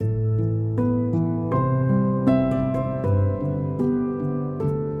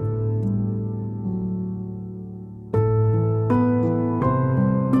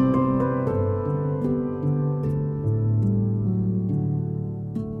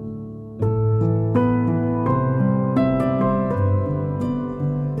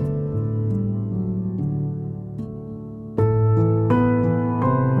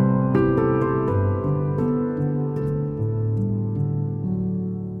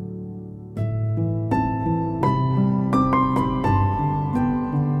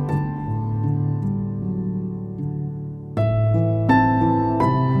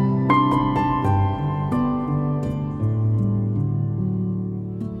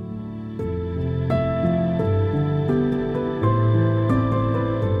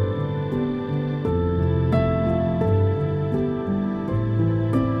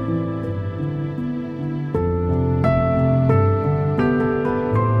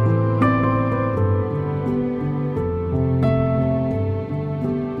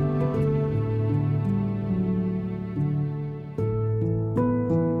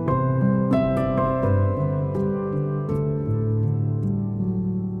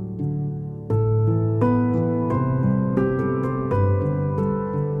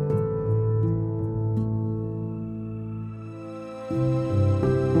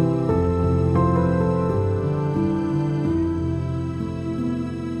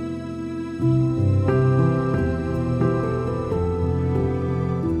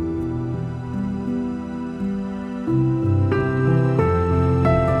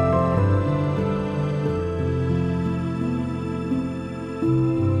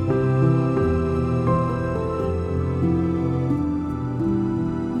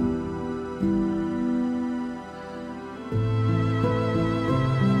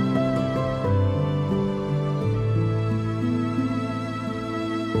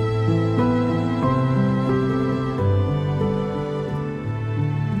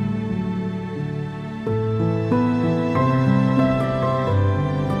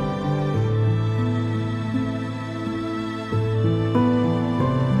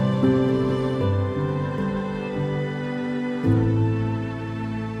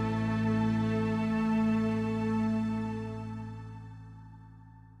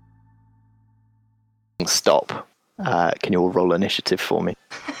stop. Can you all roll initiative for me?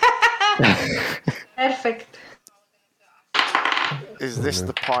 Perfect. Is this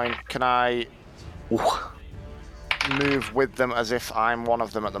the point? Can I move with them as if I'm one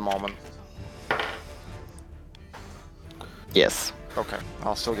of them at the moment? Yes. Okay,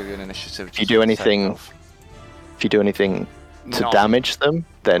 I'll still give you an initiative. If you do anything to damage them,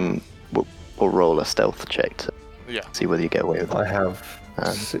 then we'll roll a stealth check to see whether you get away with it. I have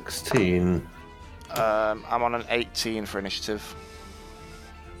 16. I'm on an 18 for initiative.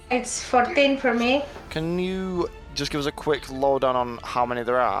 It's 14 for me. Can you just give us a quick lowdown on how many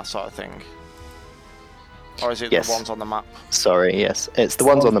there are, sort of thing? Or is it Yes. the ones on the map? Sorry, yes. It's the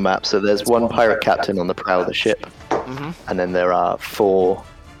ones on the map. So there's one pirate captain on the prow of the ship, and then there are 4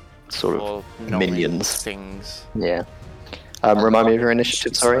 sort of minions. Things. Yeah. Remind me of your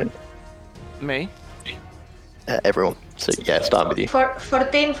initiative, sorry? Me? Everyone. So, yeah, start with you.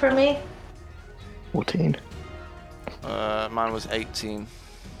 14 for me. 14. Mine was 18.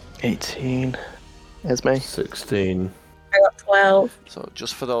 18. Esme? 16. I got 12. So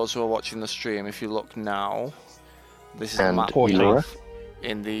just for those who are watching the stream, if you look now, this is And a map Elora?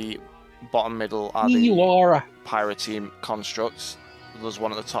 in the bottom middle are the Elora. pirate team constructs. There's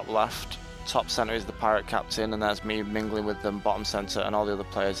one at the top left. Top center is the pirate captain, and there's me mingling with them. Bottom center and all the other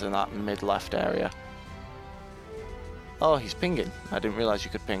players in that mid left area. Oh, he's pinging. I didn't realize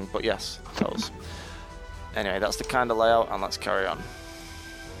you could ping, but yes, those. Anyway, that's the kind of layout, and let's carry on.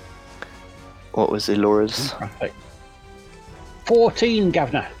 What was Elora's? 14,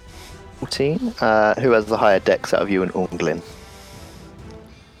 Governor. 14. Who has the higher dex out of you and Unglin?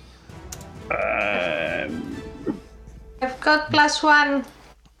 I've got +1.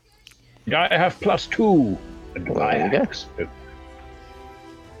 I have +2. There you go.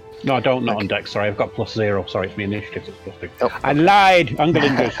 No, I don't. Not on dex. Sorry, I've got +0. Sorry, it's my initiative that's +2. Oh. I lied.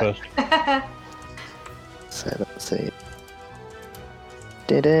 Unglin goes first. So let's see.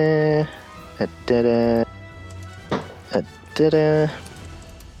 Da-da. Da-da. Da-da.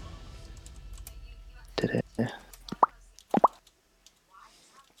 Da-da.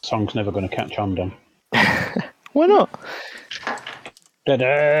 Song's never going to catch on, Dan. Why not?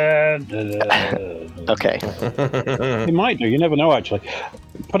 Da-da, da-da. Okay. It might do. You never know. Actually,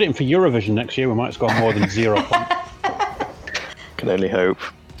 put it in for Eurovision next year. We might score more than 0 points. Can only hope.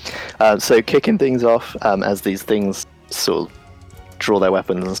 So kicking things off, as these things sort of draw their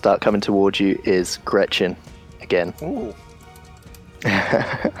weapons and start coming towards you, is Gretchen again. Ooh.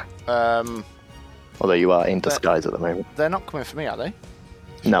 Although you are in disguise at the moment. They're not coming for me, are they?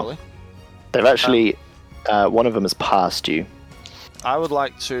 No. Surely? They've actually, one of them has passed you. I would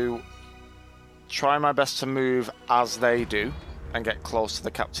like to try my best to move as they do and get close to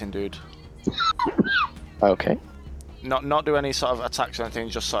the captain dude. Okay. Not do any sort of attacks or anything,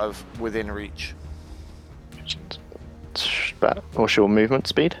 just sort of within reach. What's your movement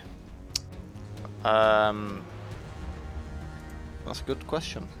speed? That's a good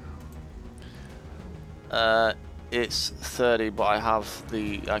question. It's 30, but I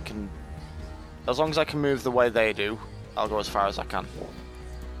can, as long as I can move the way they do, I'll go as far as I can.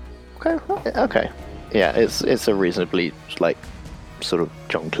 Okay. Yeah, it's a reasonably sort of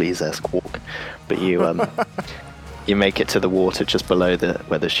John Cleese-esque walk, but you you make it to the water just below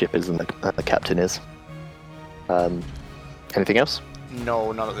where the ship is and the captain is. Anything else?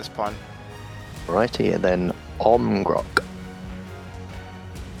 No, not at this point. Righty, and then Omgrok.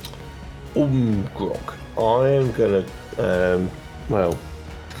 Grok. I am gonna. Well,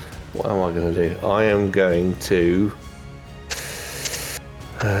 what am I gonna do? I am going to.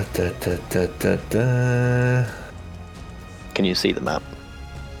 Can you see the map?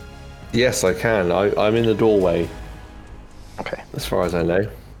 Yes, I can. I'm in the doorway. Okay. As far as I know.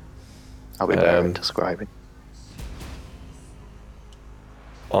 I'll be better at describing.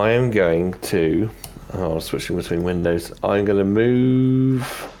 I am going to. Switching between windows. I'm going to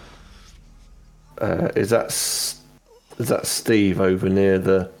move. Is that Steve over near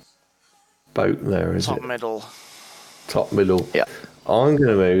the boat there? Is Top it? middle. Top middle. Yeah. I'm going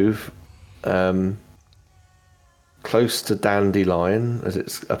to move close to Dandelion as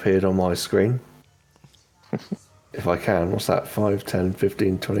it's appeared on my screen. If I can. What's that? 5, 10,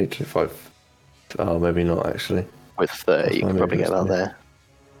 15, 20, 25. Oh, maybe not actually. With 30, you can probably get about there.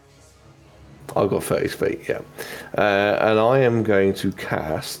 I've got 30 feet, yeah. And I am going to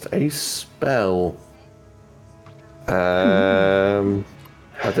cast a spell. I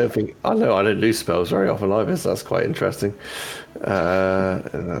don't do spells very often either, so that's quite interesting. Oh,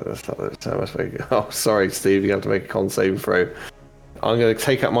 sorry, Steve, you have to make a con saving throw. I'm going to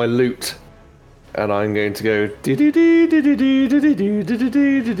take out my loot, and I'm going to go.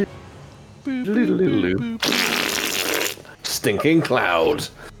 Stinking cloud.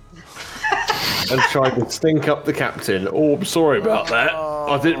 And tried to stink up the captain. Oh, I'm sorry about that.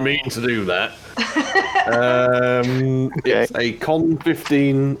 I didn't mean to do that. It's a con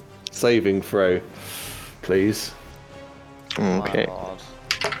 15 saving throw, please. Okay. My lord.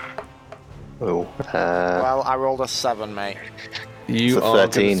 Oh. Well, I rolled a 7, mate. You It's a are going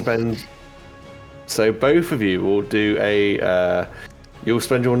 13. to spend. So both of you will do a. You'll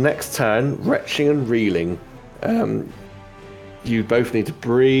spend your next turn retching and reeling. You both need to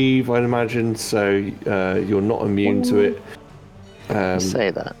breathe, I'd imagine, so you're not immune to it.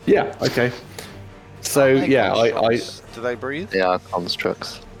 Say that. Yeah. Okay. So Are they yeah, I. constructs? Do they breathe? They are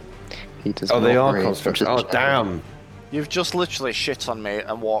constructs. He does Oh, they not are breathe. constructs. I'm Oh, just- damn! You've just literally shit on me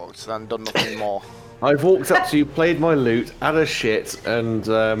and walked, then done nothing more. I've walked up to you, played my lute, had a shit, and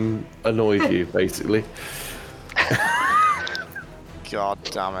annoyed you, basically. God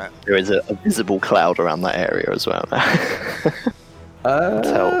damn it. There is a visible cloud around that area as well now.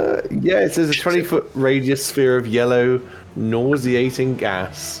 Yeah, it says a 20-foot radius sphere of yellow, nauseating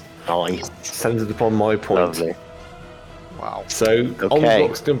gas Nice. centered upon my point. Lovely. Wow. So, Okay.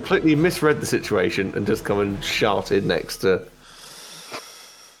 Omsbox completely misread the situation and just come and shouted next to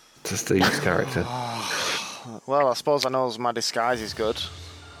Steve's character. Well, I suppose I know my disguise is good.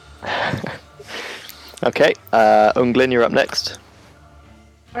 Okay, Unglin, you're up next.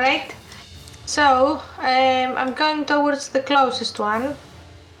 Right. So I'm going towards the closest one.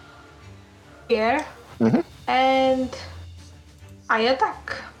 Here. And I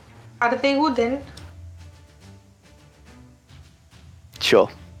attack. Are they wooden? Sure.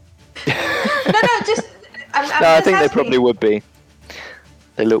 No, just. I'm No, I just think they asking. probably would be.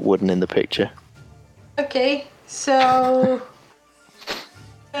 They look wooden in the picture. Okay, so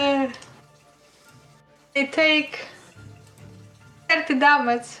they take 30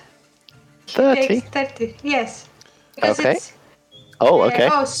 damage. 30? Takes 30, yes. Because Okay. it's, Oh, okay.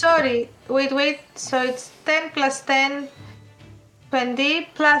 oh, sorry. Wait. So it's 10 plus 10, 20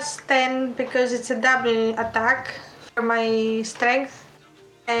 plus 10 because it's a double attack for my strength.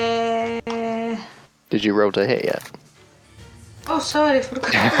 Did you roll to hit yet? Oh, sorry,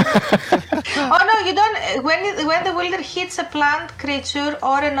 forgot. Oh no, you don't. When the wielder hits a plant, creature,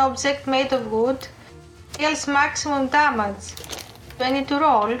 or an object made of wood, deals maximum damage. Do I need to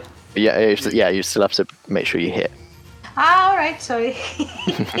roll? Yeah, you still have to make sure you hit. Ah, alright, sorry.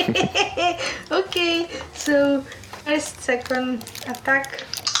 Okay, so first, second attack.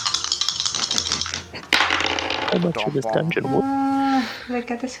 How much of this dungeon?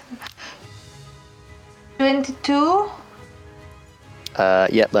 Look at this. 22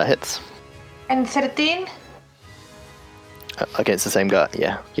 Yeah, that hits. and 13. Against the same guy.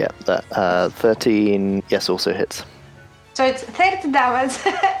 Yeah. That 13. Yes, also hits. So it's 30 damage.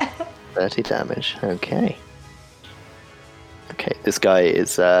 30 damage. Okay. Okay, this guy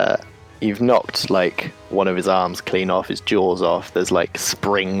is. You've knocked like one of his arms clean off, his jaws off. There's like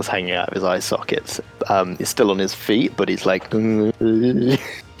springs hanging out of his eye sockets. He's still on his feet, but he's like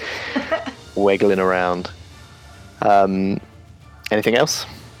wiggling around. Anything else?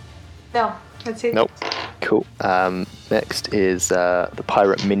 No, that's it. Nope. Cool. Next is the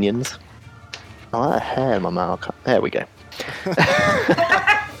pirate minions. Oh, that hair in my mouth. There we go.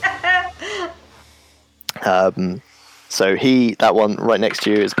 So that one right next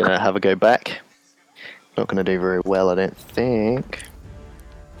to you is going to have a go back. Not going to do very well, I don't think.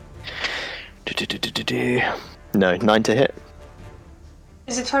 No, 9 to hit.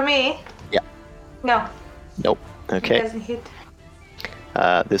 Is it for me? Yeah. No, Nope. it Okay. doesn't hit.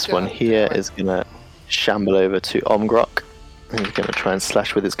 This one here is going to shamble over to Omgrok. He's going to try and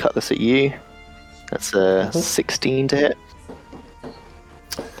slash with his cutlass at you. That's a 16 to hit.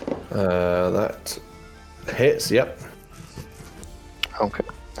 That hits, yep. Okay.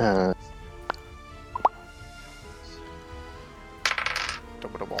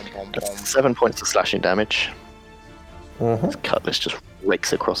 7 points of slashing damage. His cutlass just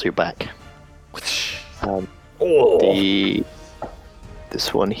rakes across your back.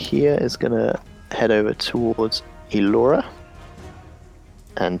 This one here is going to head over towards Elora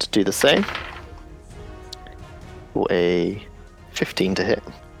and do the same. For a 15 to hit.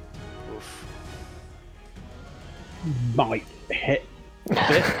 Might hit a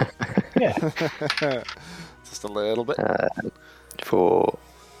bit. Yeah. Just a little bit. For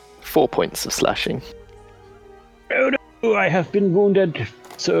 4 points of slashing. Oh no, I have been wounded.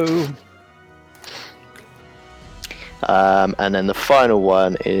 So And then the final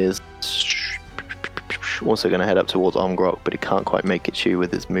one is also going to head up towards Omgrok, but he can't quite make it to you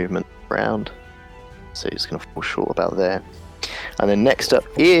with his movement around. So he's going to fall short about there. And then next up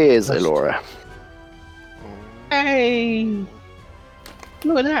is Elora. Hey!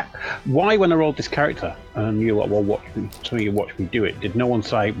 Look at that! Why, when I rolled this character, and you lot were watching, some of you watched me do it, did no one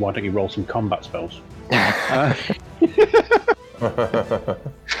say, why don't you roll some combat spells?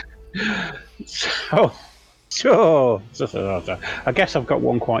 So, I guess I've got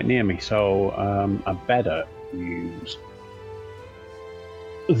one quite near me, so I better use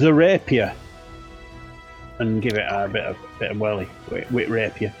the rapier and give it a bit of whirly with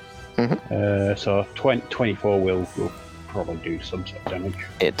rapier. Mhm. So 24 will probably do some sort of damage.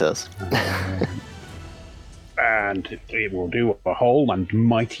 It does. And it will do a whole and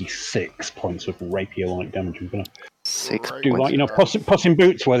mighty 6 points of rapier-like damage. I'm gonna 6 do points. like, you know, Puss in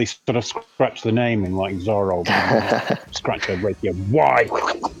Boots, where they sort of scratch the name in like Zorro. Scratch a rapier. Why?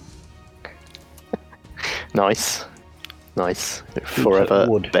 Nice. Forever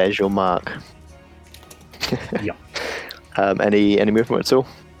wood. bears your mark. Yeah. Any movement at all?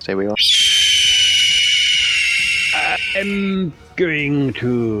 Stay where you are. I'm going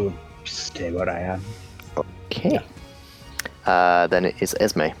to stay where I am. Okay. Then it is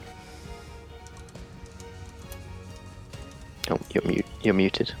Esme. Oh, you're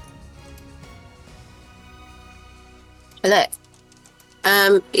muted. Hello.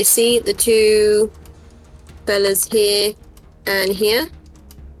 You see the two fellas here and here?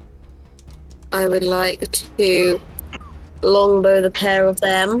 I would like to longbow the pair of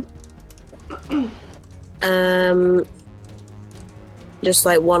them. Just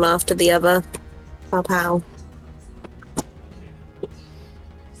like one after the other. Pow pow.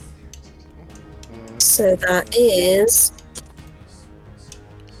 So that is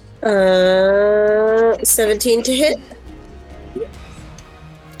 17 to hit.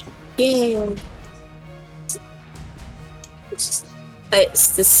 Yeah.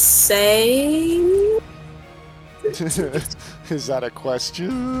 It's the same. Is that a question?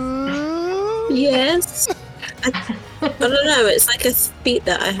 Yes. I don't know. It's like a feat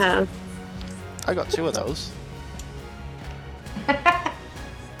that I have. I got 2 of those.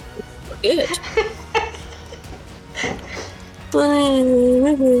 Good.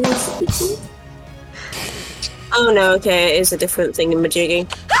 Oh no, okay, it is a different thing in majigging.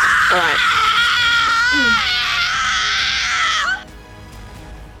 Alright.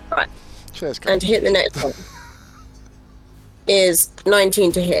 Alright, Cheers, and to hit the next one is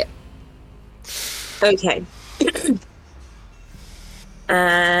 19 to hit. Okay.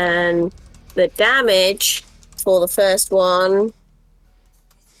 And the damage for the first one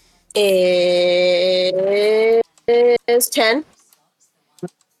is 10.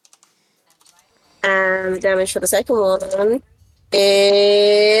 And the damage for the second one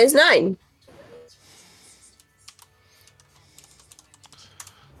is 9.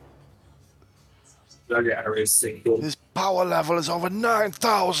 His power level is over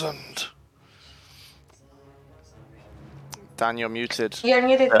 9,000. Dan, you're muted. You're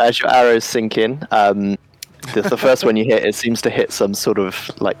muted. As your arrows sink in, the first one you hit, it seems to hit some sort of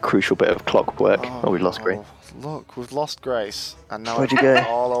like crucial bit of clockwork. Oh, we lost Grace. Look, we've lost Grace, and now Where'd it's you go?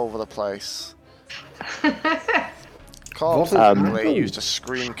 all over the place. Carl What has simply happened? used a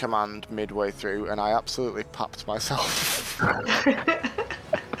scream command midway through, and I absolutely papped myself.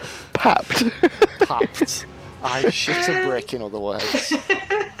 Papped. Papped. I shit a brick, in other words.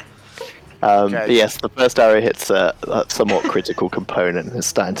 But yes, the first arrow hits a somewhat critical component and is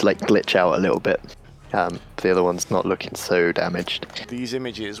starting to like glitch out a little bit. The other one's not looking so damaged. These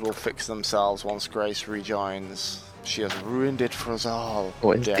images will fix themselves once Grace rejoins. She has ruined it for us all.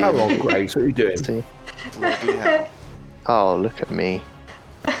 What is Damn. Come on, Grace, what are you doing? See? Bloody hell. Oh, look at me.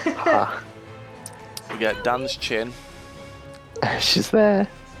 Ah, We get Dan's chin. she's there.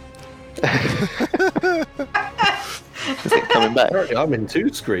 Is it coming back? Apparently, I'm in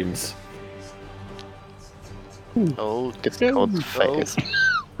 2 screens. Oh, Discord's face.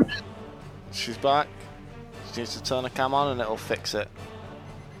 she's back. She needs to turn the cam on and it'll fix it.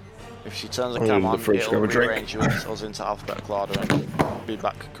 If she turns the I'm cam in the on, fridge, it'll grab a drink. rearrange us into alphabetical order and be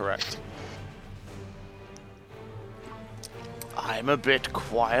back correct. I'm a bit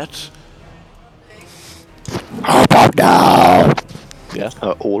quiet. How about now? Yeah.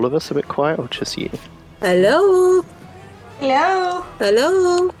 Are all of us a bit quiet, or just you? Hello? Hello.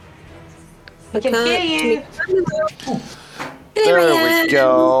 Hello? I can hear you. There we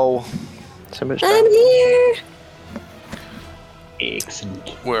go. So much I'm better. here.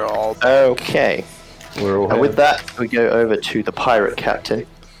 Excellent. We're all Okay. We're all And here. with that, we go over to the pirate captain,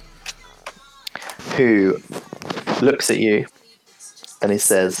 who looks at you and he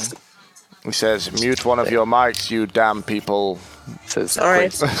says, He says, mute one of your mics, you damn people. says Sorry.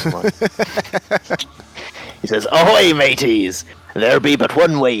 He says, "Ahoy, mateys! There be but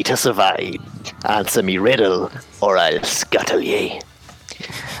one way to survive. Answer me riddle, or I'll scuttle ye.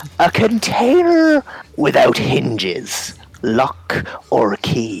 A container without hinges, lock or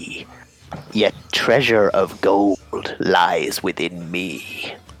key, yet treasure of gold lies within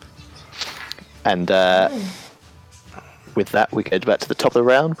me. And with that, we go back to the top of the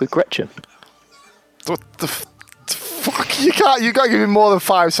round with Gretchen. What the fuck? You can't give me more than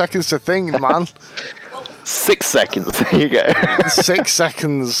 5 seconds to think, man. 6 seconds. There you go. 6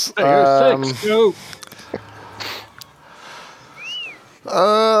 seconds. Six, go.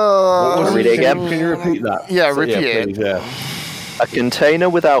 Read it again. Can you repeat that? Yeah, repeat it. please, yeah. A container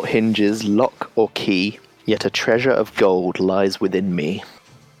without hinges, lock or key, yet a treasure of gold lies within me.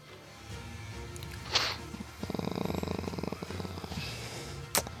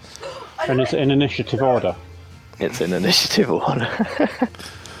 And it's in initiative order. It's in initiative order.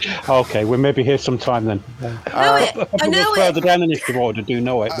 Okay, we'll maybe here sometime then. I know Further it. down initiative order, do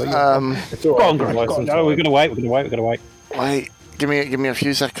know it. But It's all go on, right, guys. No, we're gonna wait. Wait, give me a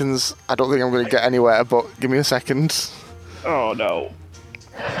few seconds. I don't think I'm going to get anywhere, but give me a second. Oh no.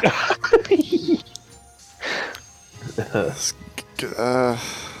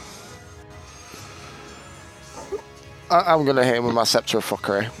 I'm going to hit him with my Scepter of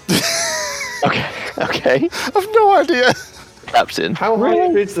Fuckery. Okay. I've no idea. Captain. How high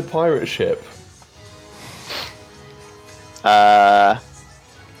is the pirate ship?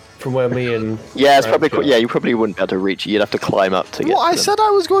 From where me and... Yeah, it's probably Frank yeah. You probably wouldn't be able to reach it. You'd have to climb up to get. Well, to I them. said I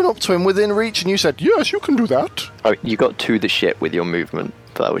was going up to him within reach, and you said, yes, you can do that. Oh, you got to the ship with your movement.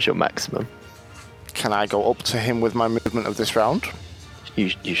 That was your maximum. Can I go up to him with my movement of this round? You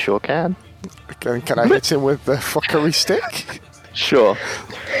sure can. Can I hit him with the fuckery stick? Sure.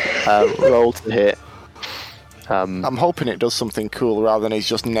 Roll to hit. I'm hoping it does something cool rather than he's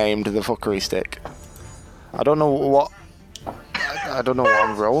just named the fuckery stick. I don't know what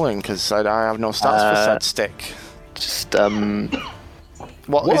I'm rolling because I have no stats for said stick. Just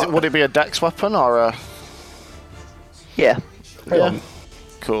What is it? Would it be a dex weapon or a? yeah. Yeah.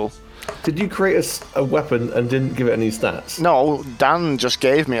 Cool. Did you create a weapon and didn't give it any stats? No, Dan just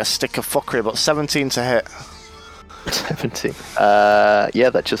gave me a stick of fuckery, but 17 to hit. 17. Yeah,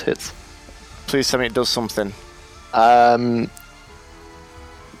 that just hits. Please tell me it does something. Do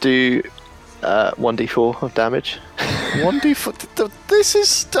 1d4 of damage. 1d4. This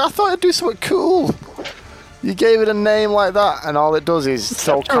is. I thought it'd do something cool. You gave it a name like that, and all it does is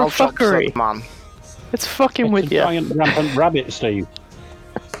throw Scepter of caltrops Fuckery. at man. It's fucking It's with a you. giant rampant rabbit, Steve.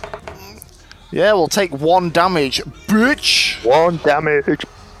 Yeah, we'll take 1 damage, bitch. 1 damage,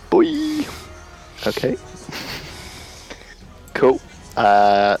 boy. Okay. Cool.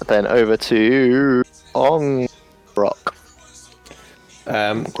 Then over to Ongrok.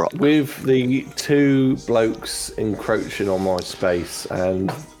 With the 2 blokes encroaching on my space and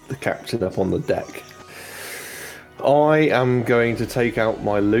the captain up on the deck, I am going to take out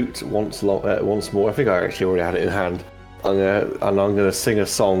my loot once more. I think I actually already had it in hand. I'm gonna sing a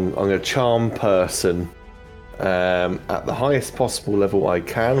song. I'm gonna charm person at the highest possible level I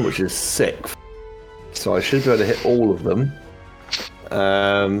can, which is 6. So I should be able to hit all of them.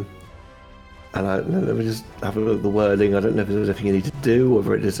 And let me just have a look at the wording. I don't know if there's anything you need to do,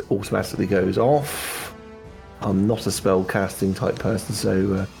 whether it just automatically goes off. I'm not a spell casting type person,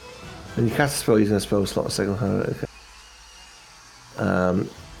 so when you cast a spell using a spell slot, a second hand. Okay.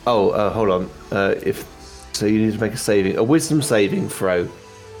 Hold on. So you need to make a wisdom saving throw,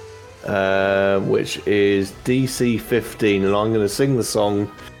 which is DC 15, and I'm going to sing the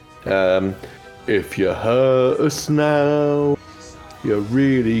song. If you hurt us now, you're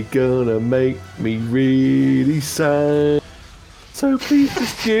really gonna make me really sad. So please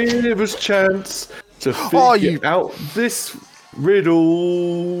just give us a chance to figure out this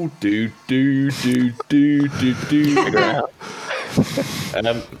riddle.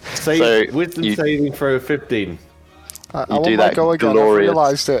 Wisdom saving throw 15. I do want that my go again. glorious- I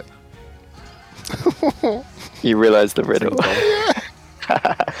realised it. You realise the riddle.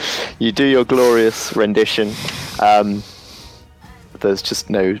 You do your glorious rendition. There's just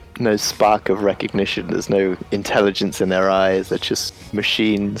no spark of recognition. There's no intelligence in their eyes. They're just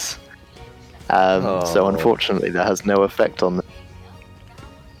machines. So unfortunately, that has no effect on them.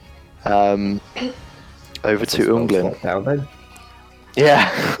 Over to Unglin. Down then.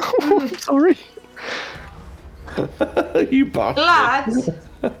 Yeah. Sorry. You bastard.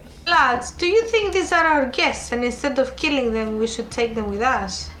 Lads, do you think these are our guests and instead of killing them, we should take them with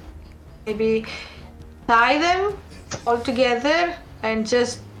us? Maybe tie them all together and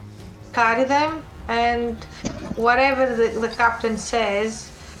just carry them, and whatever the captain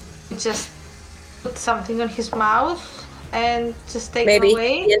says, we just put something on his mouth and just take Maybe them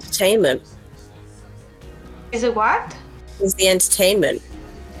away. the entertainment. Is it what? Is the entertainment.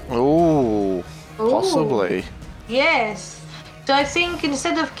 Ooh, Ooh. possibly. Yes. So I think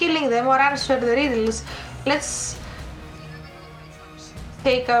instead of killing them or answer the riddles, let's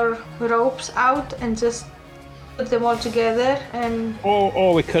take our ropes out and just put them all together and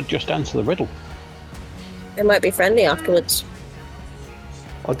Or we could just answer the riddle. They might be friendly afterwards.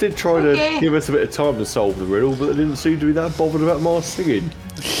 I did try Okay. to give us a bit of time to solve the riddle, but they didn't seem to be that bothered about my singing.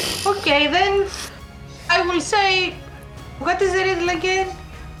 okay, then I will say, what is the riddle again?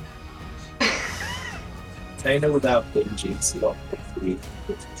 China without binging is not free.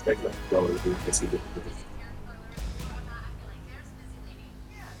 It's regular flow of the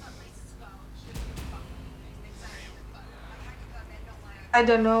I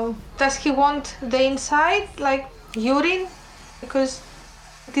don't know. Does he want the inside, like urine? Because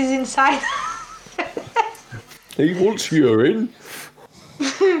it is inside. He wants urine.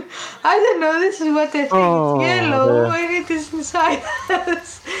 I don't know. This is what I think. Oh, it's yellow yeah. and it is inside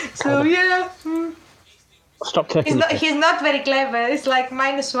us. So yeah. Stop taking the piss. He's not very clever. It's like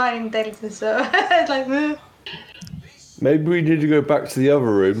 -1 intelligence. So it's like. Maybe we need to go back to the other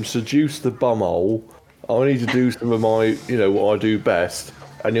room, seduce the bumhole. I need to do some of my, what I do best,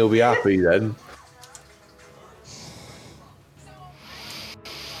 and you'll be happy then.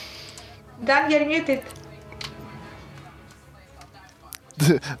 Dan, you're muted. I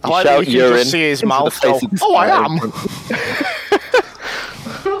like that shout you can urine just see his into the mouth go, face of this oh, I guy. am.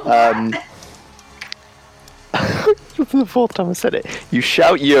 For the fourth time I said it. You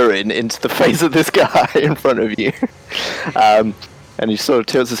shout urine into the face of this guy in front of you. And he sort of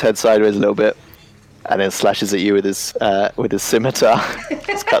tilts his head sideways a little bit. And then slashes at you with his scimitar.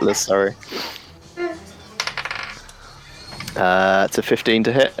 His cutlass, sorry. It's a 15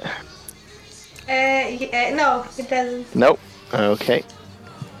 to hit. No, it doesn't. Nope. Okay.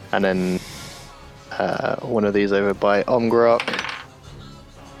 And then one of these over by Omgrok.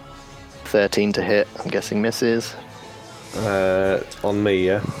 13 to hit. I'm guessing misses. On me,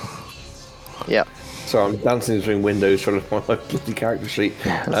 yeah. Yep. So I'm dancing between windows trying to find my bloody character sheet.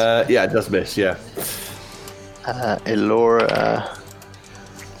 Yeah, it does miss, yeah. Elora.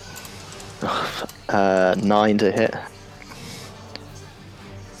 9 to hit.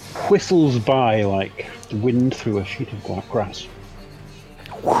 Whistles by like the wind through a sheet of grass.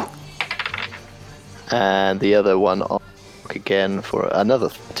 And the other one again for another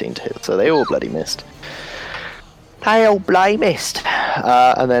 13 to hit. So they all bloody missed. They all bloody missed.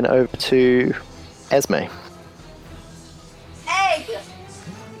 And then over to Esme. Egg!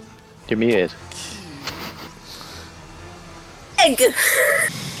 You're muted. Egg!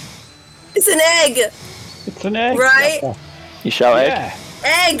 It's an egg! It's an egg. Right? You shout egg? Yeah.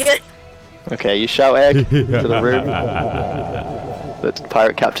 Egg! Okay, you shout egg into the room. The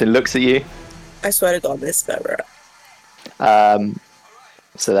pirate captain looks at you. I swear to God, this is never.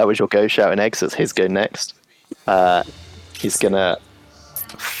 So that was your go shouting egg, so it's his go next. He's gonna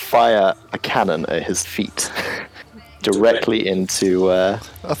fire a cannon at his feet. Directly into I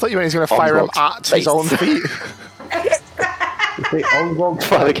thought you meant he's going to fire him Omgrok's at his own face. feet.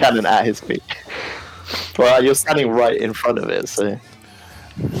 fire the cannon at his feet. Well, you're standing right in front of it, so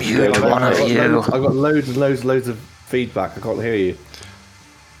Mute one of you. I've got loads and loads of feedback. I can't hear you.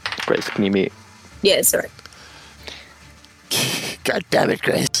 Grace, can you mute? Yeah, sorry. God damn it,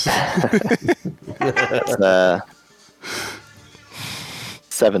 Grace.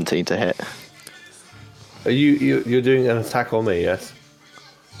 17 to hit. Are you're doing an attack on me? Yes.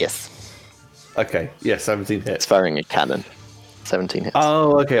 Yes, Okay. Yeah, 17 it's hits. firing a cannon. 17 hits.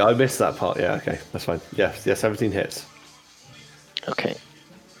 Oh, okay. I missed that part. Yeah. Okay, that's fine. Yeah. 17 hits. Okay.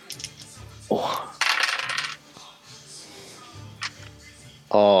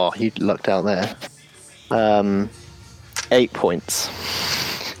 Oh, he lucked out there. 8 points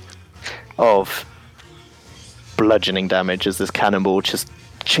of bludgeoning damage as this cannonball just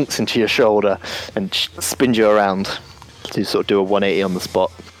chinks into your shoulder and spins you around to sort of do a 180 on the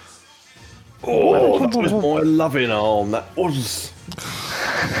spot. Oh, that was my loving arm. That was.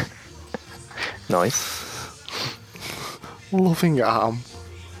 Nice. Loving arm.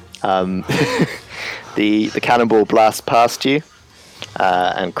 The cannonball blasts past you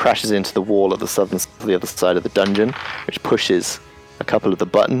and crashes into the wall at the other side of the dungeon, which pushes a couple of the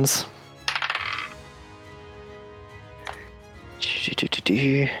buttons.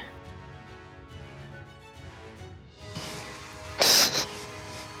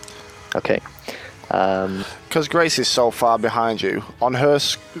 Okay. Because Grace is so far behind you, on her,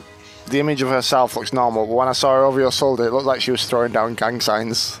 the image of herself looks normal, but when I saw her over your shoulder, it looked like she was throwing down gang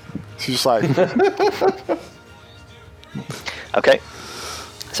signs. She's just like, Okay.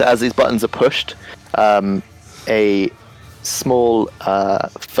 So as these buttons are pushed, a small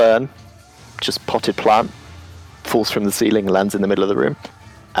fern, just potted plant, falls from the ceiling and lands in the middle of the room.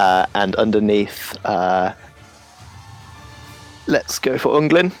 And underneath, let's go for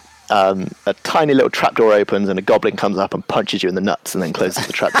Unglin. A tiny little trapdoor opens and a goblin comes up and punches you in the nuts and then closes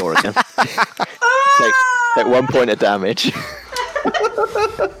the trapdoor again. Take 1 point of damage. What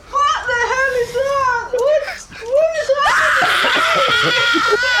the hell is that? What is happening?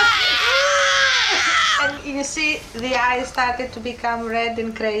 And you see the eyes started to become red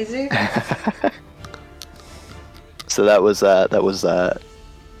and crazy. So that was the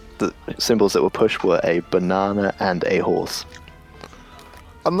symbols that were pushed were a banana and a horse.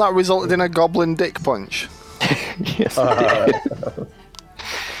 And that resulted in a goblin dick punch. Yes.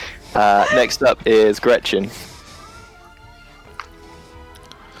 Next up is Gretchen.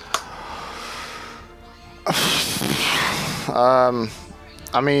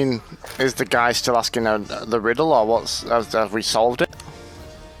 I mean, is the guy still asking the riddle, or have we solved it?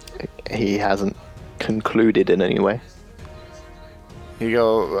 He hasn't concluded in any way.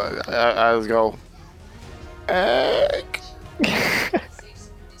 I'll go. Egg.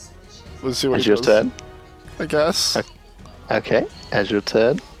 We'll see what As he your does, turn. I guess. Okay, as your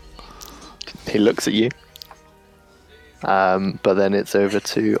turn. He looks at you. But then it's over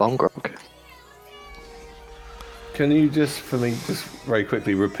to Omgrog. Can you just, for me, just very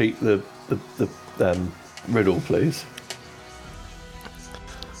quickly repeat the riddle, please?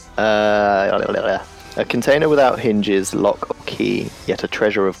 A container without hinges, lock or key, yet a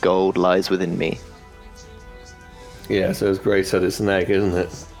treasure of gold lies within me. Yeah, so as Gray said, it's an egg, isn't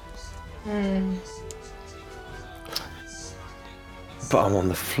it? But I'm on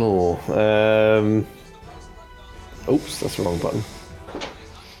the floor. Oops, that's the wrong button.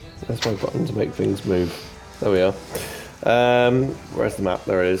 That's my button to make things move. There we are. Where's the map?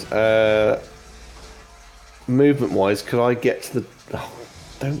 There it is. Movement-wise, could I get to the... Oh,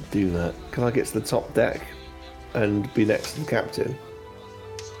 don't do that. Can I get to the top deck and be next to the captain?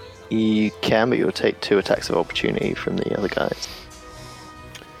 You can, but you'll take 2 attacks of opportunity from the other guys.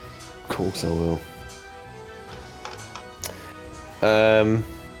 Of course I will.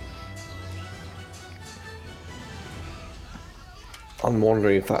 I'm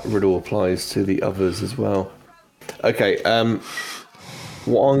wondering if that riddle applies to the others as well. Okay,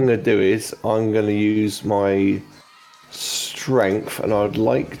 what I'm going to do is I'm going to use my strength, and I'd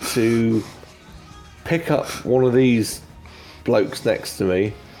like to pick up one of these blokes next to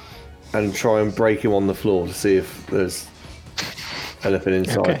me and try and break him on the floor to see if there's anything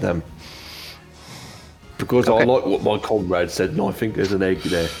inside them. Because I like what my comrade said, and I think there's an egg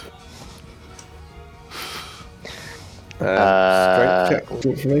there. Strength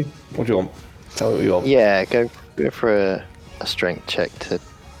check for me? What do you want? Tell me what you want. Yeah, go for a strength check to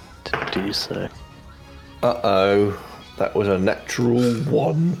do so. Uh-oh. That was a natural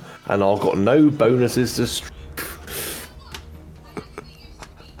 1, and I've got no bonuses to strength.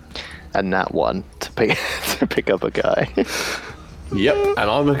 And that one to pick up a guy. Yep, and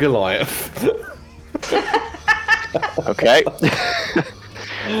I'm a Goliath. Okay.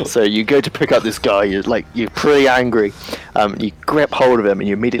 So you go to pick up this guy. You're pretty angry. You grab hold of him and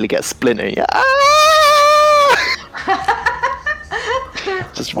you immediately get splintered.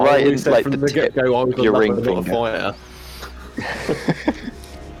 Just right in like the tip get-go, I was of your ring not a finger. fighter.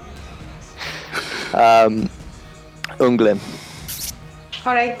 Unglin.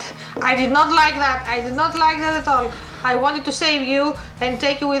 Alright, I did not like that. I did not like that at all. I wanted to save you and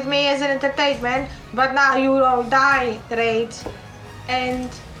take you with me as an entertainment, but now you will all die, Rage. And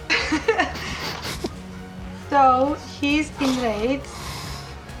so he's enraged,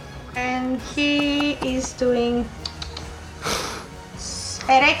 and he is doing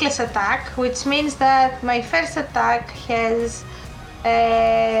a reckless attack, which means that my first attack has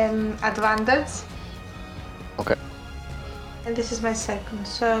advantage. Okay. And this is my second,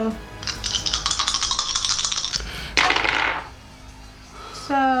 so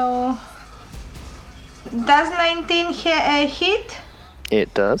does 19 hit?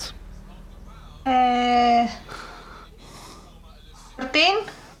 It does. 14?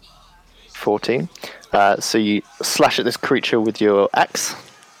 14. So you slash at this creature with your axe,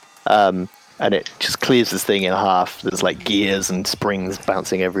 and it just cleaves this thing in half. There's like gears and springs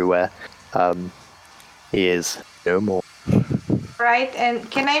bouncing everywhere. He is no more. Right, and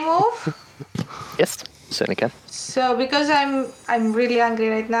can I move? Yes, certainly can. So because I'm really angry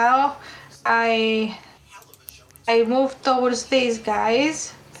right now, I move towards these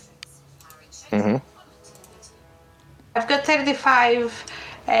guys. Mm-hmm. I've got 35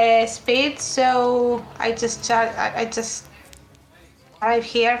 speed, so I just 5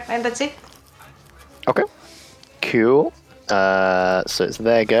 here, and that's it. Okay. Cool. So it's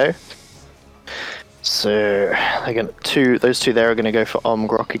their go. So they're gonna those two there are gonna go for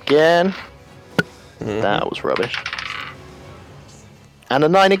Omgrok again. That was rubbish. And a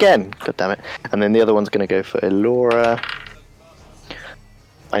 9 again. God damn it. And then the other one's gonna go for Elora.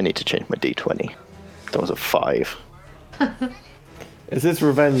 I need to change my D20. That was a 5. Is this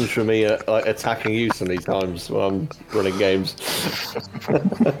revenge for me like attacking you so many times while I'm running games?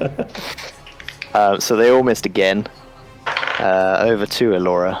 So they all missed again. Over to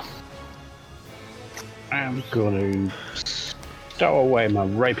Elora. I'm going to stow away my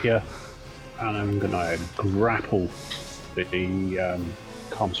rapier, and I'm going to grapple the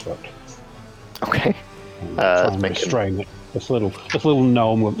construct. Okay. And try and make him- restrain it. This little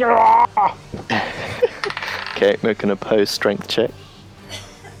gnome will. Okay, make an opposed strength check.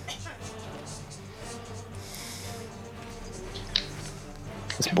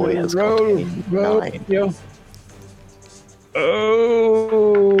 This boy has got a 9. Yeah.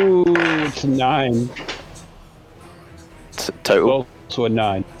 Oh, it's a 9. Total. Also a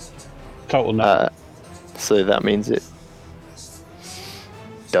 9. Total 9. So that means it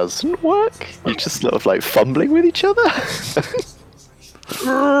doesn't work. You're just sort of like fumbling with each other.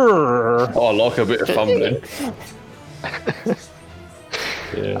 Oh, I like a bit of fumbling.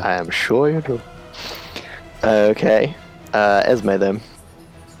 Yeah. I am sure you do. Okay. Esme then.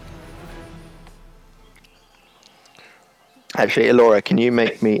 Actually, Elora, can you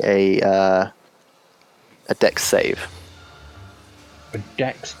make me a dex save? A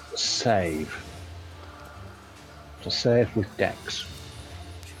dex save. To save with dex.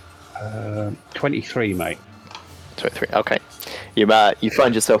 23, mate. 23. Okay. You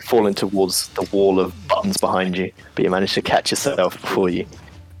find yourself falling towards the wall of buttons behind you, but you manage to catch yourself before you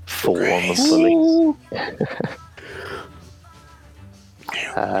fall on them fully.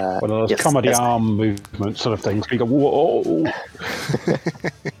 One of those yes, comedy Esme. arm movement sort of things. You go, whoa.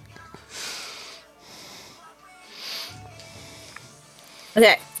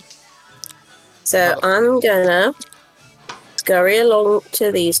 Okay. So I'm gonna scurry along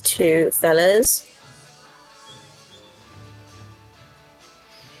to these two fellas.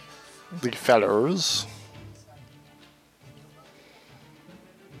 The fellas.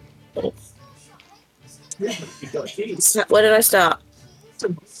 Where did I start?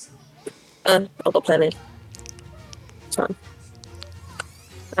 I've got plenty. It's fine.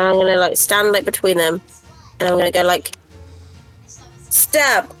 And I'm gonna like stand like between them, and I'm gonna go like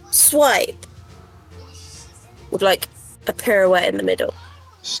stab, swipe, with like a pirouette in the middle.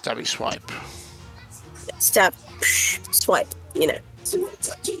 Stabby swipe. Stab, swipe. You know.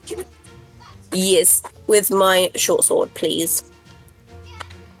 Yes, with my short sword, please.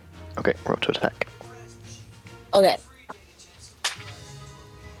 Okay, roll to attack. Okay.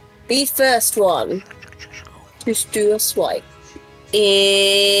 The first one to do a swipe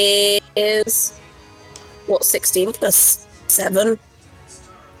is what, 16 plus 7?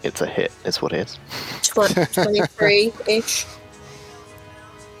 It's a hit, is what it is. 23-ish.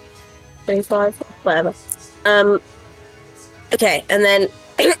 25, whatever. Okay, and then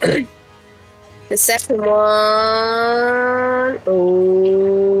the second one.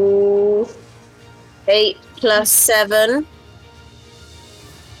 Oh, 8 plus 7.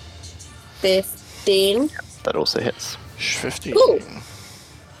 15. That also hits. 15. Cool.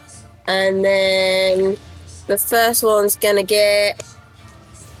 And then the first one's gonna get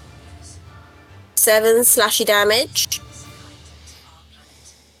 7 slashy damage.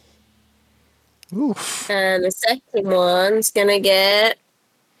 Oof. And the second one's gonna get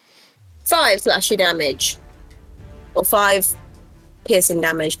 5 slashy damage. Or 5 piercing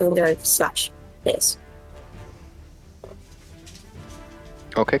damage. I'm gonna go slash pierce.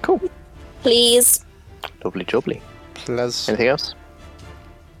 Okay, cool. Please. Lovely jubbly. Pleasant. Anything else?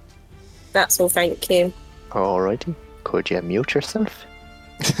 That's all, thank you. Alrighty. Could you mute yourself?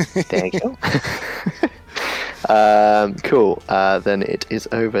 There you go. Cool. Then it is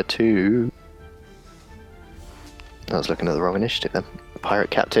over to... I was looking at the wrong initiative then. The pirate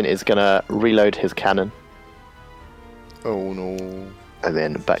captain is going to reload his cannon. Oh no. And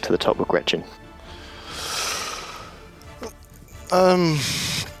then back to the top with Gretchen.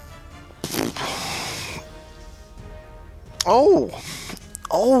 Oh,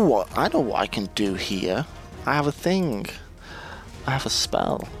 I know what I can do here. I have a thing. I have a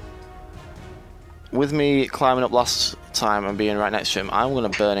spell. With me climbing up last time and being right next to him, I'm gonna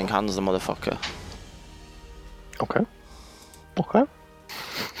burning hands the motherfucker. Okay. Okay.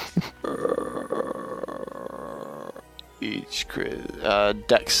 Each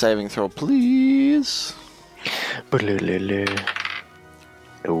dex saving throw, please. Blue.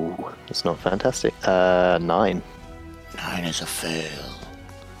 Ooh, that's not fantastic. 9. 9 is a fail.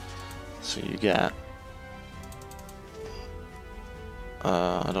 So you get...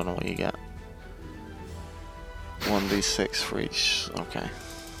 I don't know what you get. 1d6 for each. Okay.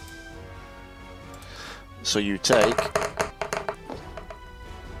 So you take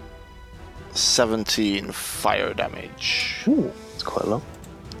 17 fire damage. Ooh, it's quite a lot.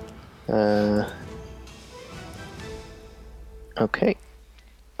 Okay.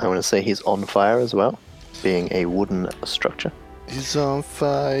 I'm going to say he's on fire as well, being a wooden structure. He's on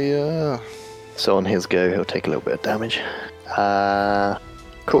fire. So on his go, he'll take a little bit of damage.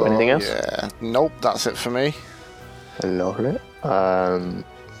 Cool. Anything else? Yeah. Nope, that's it for me. Lovely.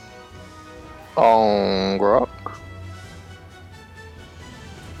 Ongrok.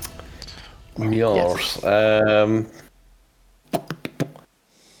 Yes.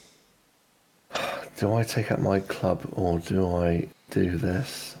 Do I take out my club or do I do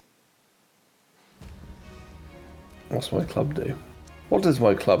this? What's my club do? What does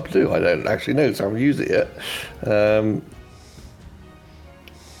my club do? I don't actually know, so I haven't used it yet.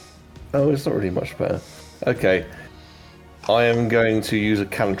 Oh, it's not really much better. Okay. I am going to use a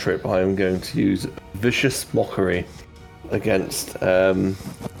cantrip. I am going to use Vicious Mockery against the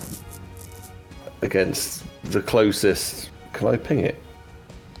closest. Can I ping it?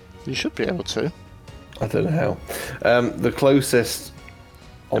 You should be able to. I don't know how. The closest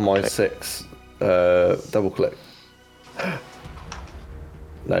on my 6. Double click.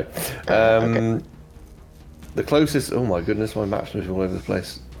 No. Okay. The closest. Oh my goodness, my map's moving all over the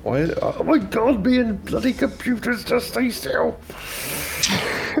place. Why? Oh my god, being bloody computers, just stay still.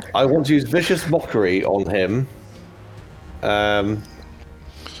 I want to use Vicious Mockery on him. And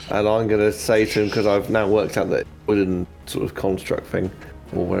I'm going to say to him, because I've now worked out that wooden sort of construct thing,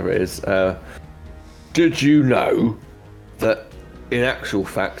 or whatever it is. Did you know that, in actual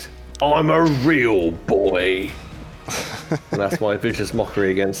fact, I'm a real boy? And that's my Vicious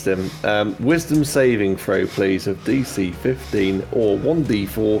Mockery against him. Wisdom saving throw, please, of DC 15 or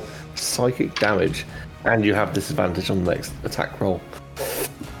 1d4 psychic damage. And you have disadvantage on the next attack roll.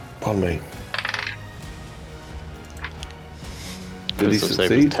 Pardon me. Did he Wisdom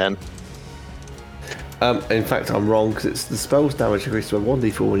saving succeed? 10. In fact, I'm wrong, because it's the spell's damage increases by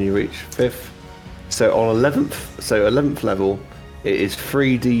 1d4 when you reach 5th. So on 11th level, it is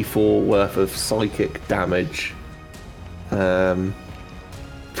 3d4 worth of psychic damage.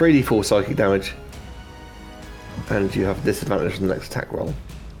 3d4 psychic damage, and you have disadvantage on the next attack roll.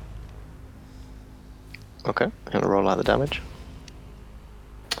 Okay, I'm going to roll out the damage.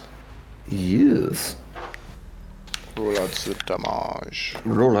 Yes. Roll out the damage.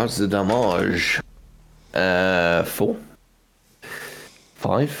 Roll out the damage. 4.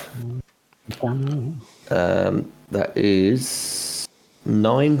 5. That is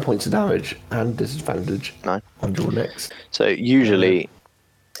 9 points of damage and disadvantage 9. on your next. So usually,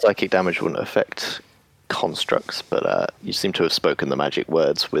 psychic damage wouldn't affect constructs, but you seem to have spoken the magic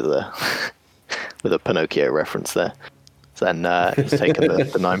words with a with a Pinocchio reference there. So then he's taken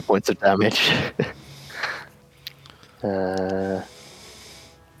the 9 points of damage.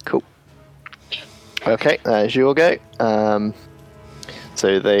 Cool. Okay, there's your go.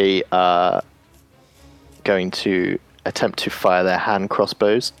 So they are going to attempt to fire their hand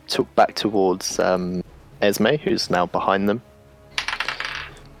crossbows back towards Esme, who's now behind them.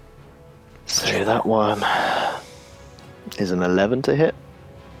 So that one is an 11 to hit.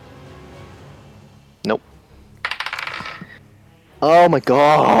 Nope. Oh my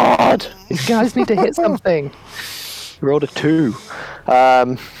god! These guys need to hit something! We rolled a 2.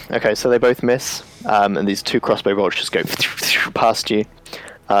 Okay, so they both miss, and these 2 crossbow bolts just go past you.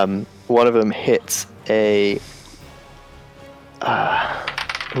 One of them hits a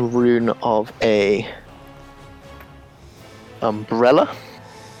rune of a umbrella,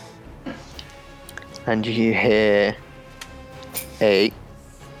 and you hear a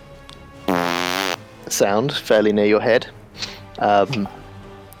sound fairly near your head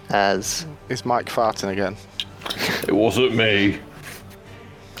as Is Mike farting again? It wasn't me.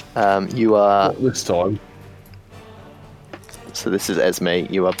 you are. Not this time. So this is Esme.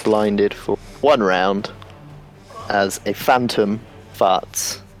 You are blinded for 1 round as a phantom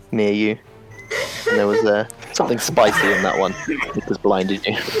farts near you. And there was something spicy in that one. It has blinded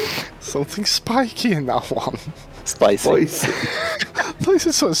you. Something spiky in that one. Spicy. This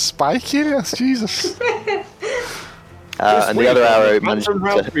is sort of spiky in it, Jesus. And the other arrow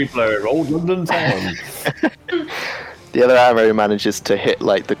manages player, old London town. the other arrow manages to hit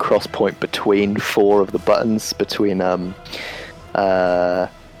like the cross point between 4 of the buttons, between the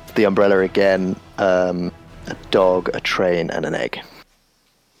umbrella again, a dog, a train, and an egg.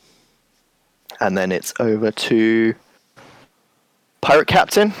 And then it's over to Pirate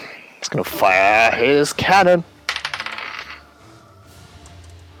Captain. He's going to fire his cannon.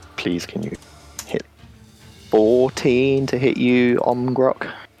 Please, can you hit 14 to hit you, Omgrok?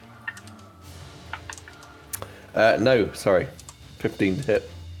 No, sorry. 15 to hit.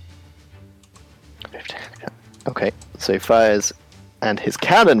 15. Okay, so he fires, and his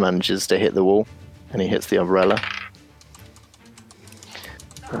cannon manages to hit the wall, and he hits the umbrella.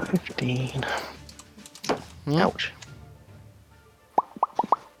 15. Ouch.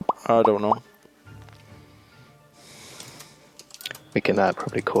 I don't know. We can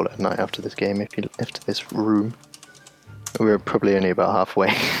probably call it a night after this game, after this room. We're probably only about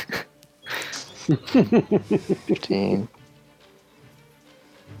halfway. 15.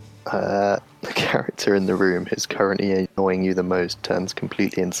 The character in the room who's currently annoying you the most turns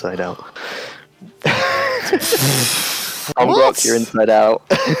completely inside out. Omgrok, you're inside out.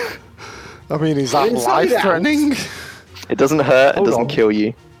 I mean, is that Inside out? life-threatening? It doesn't hurt, it Hold doesn't on. kill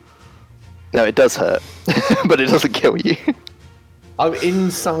you. No, it does hurt, but it doesn't kill you. I'm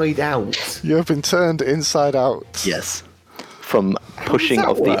inside out. You have been turned inside out. Yes. From pushing that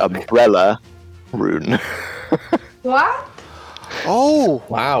of the work? umbrella rune. What? Oh,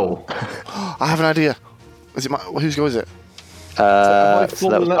 Wow. I have an idea. Is it whose go is it? So that was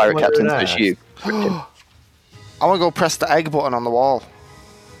fallen up Pirate my Captain's own push ass? you. I want to go press the egg button on the wall.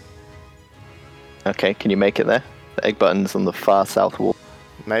 Okay, can you make it there? The egg button's on the far south wall.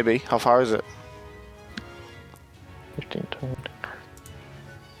 Maybe. How far is it? 15, 20.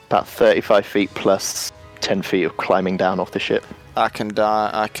 About 35 feet plus 10 feet of climbing down off the ship. I can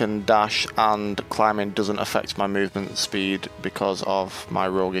dash, and climbing doesn't affect my movement speed because of my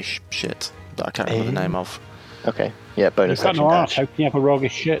roguish shit that I can't remember the name of. Okay, yeah, bonus You've got action no arse. dash. How can you have a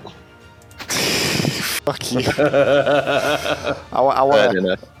roguish shit? Fuck you. I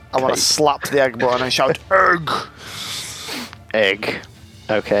want to slap the egg button and shout egg. Egg.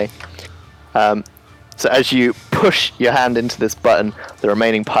 Okay. So as you push your hand into this button, the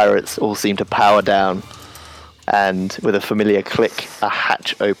remaining pirates all seem to power down, and with a familiar click, a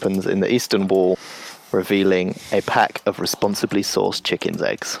hatch opens in the eastern wall, revealing a pack of responsibly sourced chicken's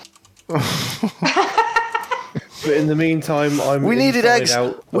eggs. But in the meantime, I'm We needed inside eggs.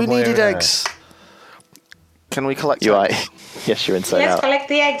 out of We my needed own eggs. ass. Can we collect You are. eggs? Yes, you're inside Let's out. collect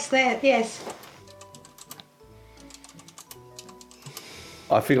the eggs there. Yes.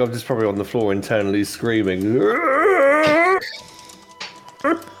 I think I'm just probably on the floor internally screaming.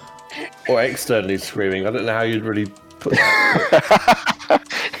 Or externally screaming. I don't know how you'd really put that.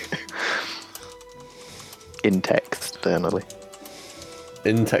 In text, externally.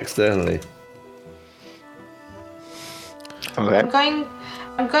 Externally. Okay.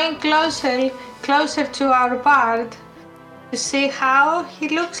 I'm going closer to our bard to see how he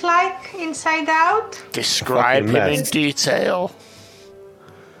looks like inside out. Describe Fucking him in mess. detail.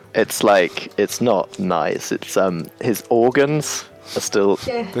 It's like, it's not nice. It's his organs are still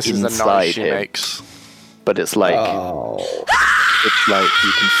Yeah. This is the noise inside she him, makes. but it's like Oh. it's like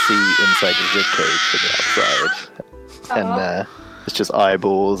you can see inside his ribcage from the outside, and it's just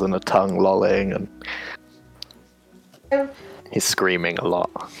eyeballs and a tongue lolling, and he's screaming a lot.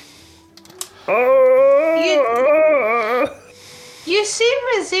 You seem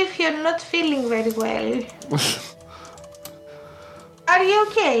as if you're not feeling very well. Are you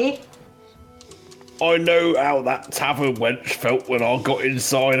okay? I know how that tavern wench felt when I got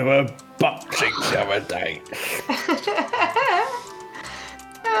inside of her butt cheeks the other day.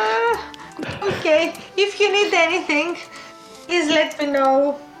 Okay. If you need anything, please let me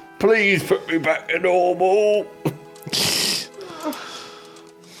know. Please put me back to normal.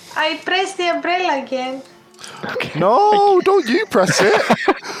 I press the umbrella again. No, don't you press it.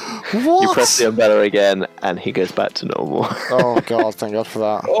 What? You press the umbrella again, and he goes back to normal. Oh god, thank god for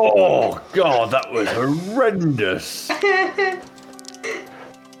that. Oh, God, that was horrendous.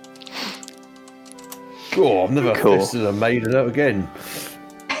 Oh, I've never Cool. fisted a maiden up again.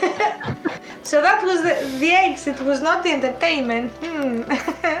 So that was the eggs. It was not the entertainment.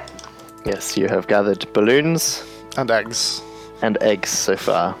 Yes, you have gathered balloons And eggs. and eggs so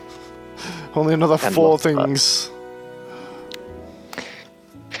far. Only another And 4 lots of things.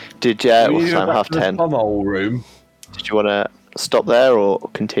 Did We what's need to go time? back Half to the 10. bumhole room. Did you want to stop there or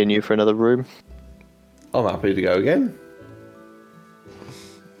continue for another room? I'm happy to go again.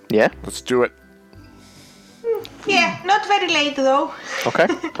 Yeah. Let's do it. Yeah, not very late though. Okay.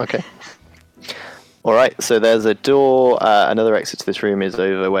 Okay. All right. So there's a door. Another exit to this room is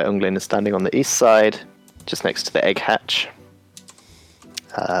over where Unglin is standing on the east side, just next to the egg hatch.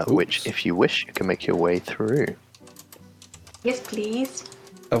 Which, if you wish, you can make your way through. Yes, please.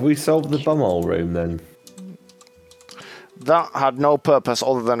 Have we solved the bumhole room then? That had no purpose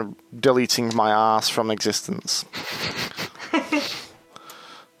other than deleting my ass from existence.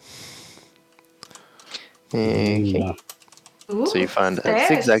 Okay. Ooh, So you found a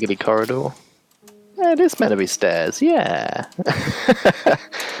stairs. zigzaggedy corridor. It is meant to be stairs, yeah.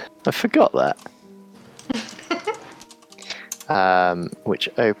 I forgot that. Which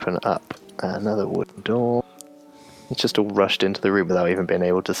open up another wooden door. It's just all rushed into the room without even being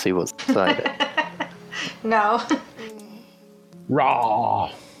able to see what's inside it. No.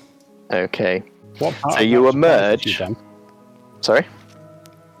 Raw. Okay. What part So of you that surprises emerge- you, Dan? Sorry?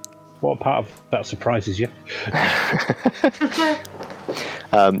 What part of that surprises you?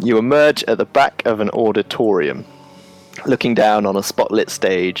 You emerge at the back of an auditorium, looking down on a spotlit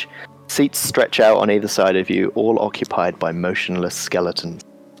stage. Seats stretch out on either side of you, all occupied by motionless skeletons.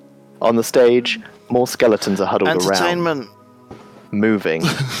 On the stage, more skeletons are huddled around, Entertainment. moving,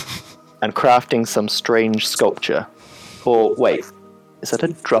 and crafting some strange sculpture. Or, wait, is that a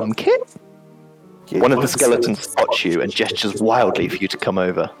drum kit? One of the skeletons spots you and gestures wildly for you to come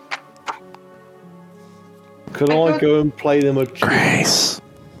over. Could I go and play them a tune? Grace.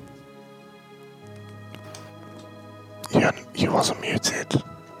 You wasn't muted.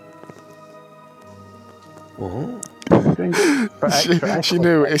 What? She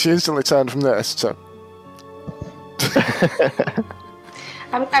knew. She instantly turned from this to...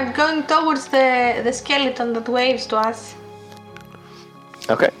 I'm going towards the skeleton that waves to us.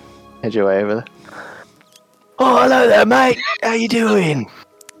 Okay, head your way over there. Oh, hello there, mate. How you doing?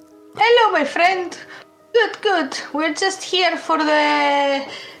 Hello, my friend. Good. We're just here for the...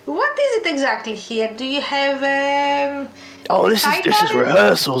 What is it exactly here? Do you have... Oh, this is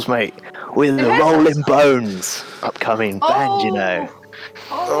rehearsals, mate. With the Rehearsals? Rolling Bones upcoming band, you know.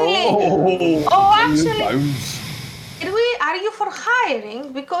 Oh, really? Oh, actually, Bones. are you for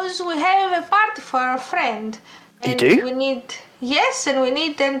hiring? Because we have a party for our friend. You And do? We need... Yes, and we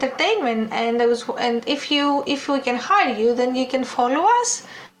need entertainment. And if we can hire you, then you can follow us.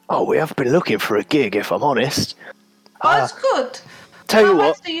 Oh, we have been looking for a gig, if I'm honest. Oh, that's good. Tell you How what,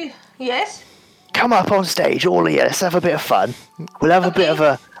 much do you... Yes? come up on stage, all of you. Let's have a bit of fun. We'll have a bit of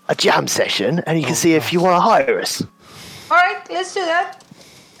a jam session, and you can see if you want to hire us. All right, let's do that.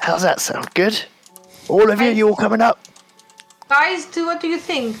 How's that sound? Good? All of you all coming up? Guys, what do you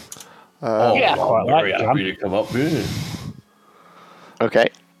think? Yeah, quite Very like happy to come up here. Okay.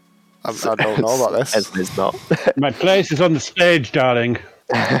 I don't know about this. Esme's not. My place is on the stage, darling.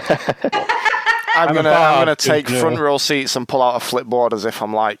 I'm a gonna bard, take good front girl. row seats and pull out a flipboard as if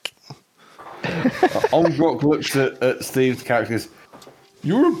I'm like... Old looks at Steve's character and says,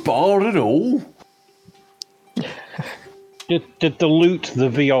 "You're a bard and all?" Did the lute, the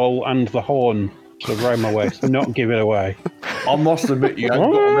viol, and the horn to round my waist not give it away? I must admit, you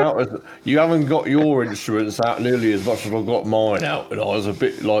haven't got your instruments out nearly as much as I got mine out, and I was a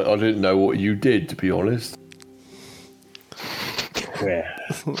bit like I didn't know what you did, to be honest. Yeah.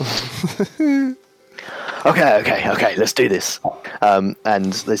 Okay, let's do this. And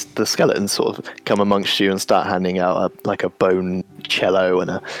the skeletons sort of come amongst you and start handing out a bone cello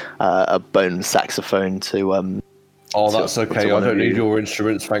and a bone saxophone to Oh, that's to okay. I one of don't need you. your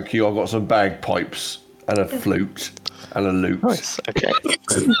instruments, thank you. I've got some bagpipes and a flute and a lute. Nice. Okay,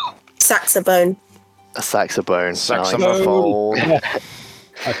 Saxophone. a saxophone. Nice. Saxophone.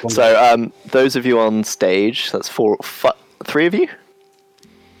 That's one. So those of you on stage, that's three of you.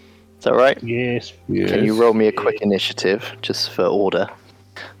 Is that right? Yes. Yes. Can you roll me a quick initiative, just for order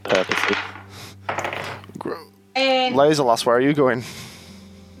purposes? And Laserlass, where are you going?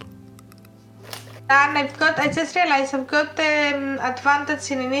 Dan, I just realized I've got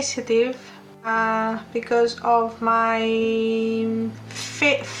advantage in initiative because of my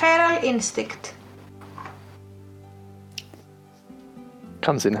feral instinct.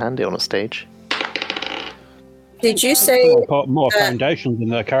 Comes in handy on a stage. Did you say Put more foundations in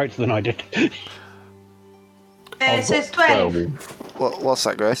their character than I did. It says 12. What's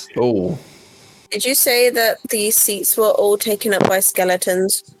that, Grace? Oh, Did you say that the seats were all taken up by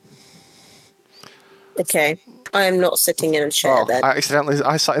skeletons? Okay. I am not sitting in a chair Oh, then. I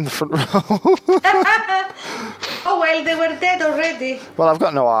sat in the front row. Oh well, they were dead already. Well, I've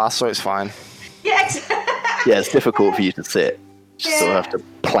got no arse, so it's fine. Yes. Yeah, it's difficult for you to sit. Just sort of have to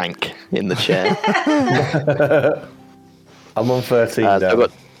plank in the chair. I'm on 13 So now. I've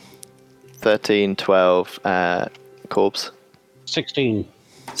got 13, 12, Corbs, 16.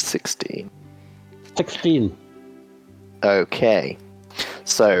 16. 16. Okay.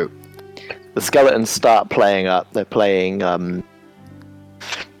 So, the skeletons start playing up. They're playing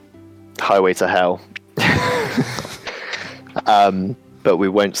Highway to Hell. but we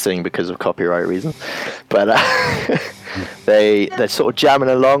won't sing because of copyright reasons. But they're sort of jamming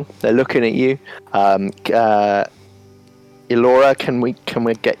along. They're looking at you. Elora, can we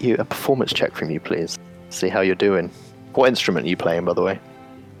get you a performance check from you, please? See how you're doing. What instrument are you playing, by the way?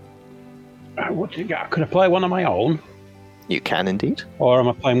 What do you got? Could I play one of my own, You can indeed. or am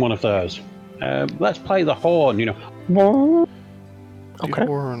I playing one of theirs? Let's play the horn. You know. Okay.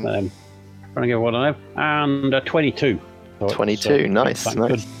 Trying to get one of them, and 22. So it's, 22, nice, that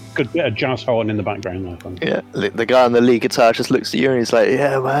nice. Good bit of jazz horn in the background. I think. Yeah, the guy on the lead guitar just looks at you and he's like,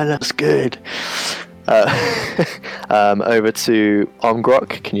 "Yeah, man, that's good." Over to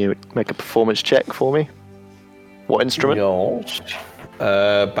Omgrok. Can you make a performance check for me? What instrument? Yes.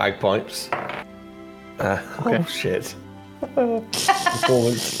 Bagpipes. Oh shit.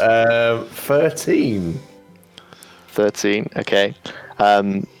 Performance. 13. 13. Okay.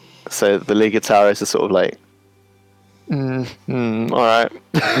 So the lead guitarist is sort of like, all right.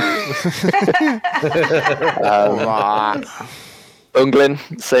 Unglin,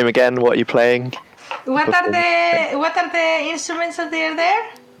 same again. What are you playing? What are the instruments that are there?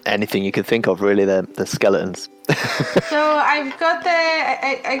 Anything you can think of, really. The skeletons. So I've got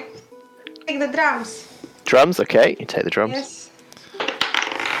I take the drums. Drums. Okay, you take the drums. Yes.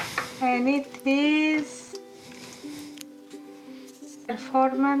 And it is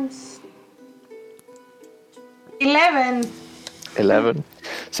performance 11. 11.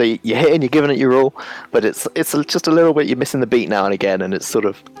 So you're hitting, you're giving it your all, but it's just a little bit. You're missing the beat now and again, and it's sort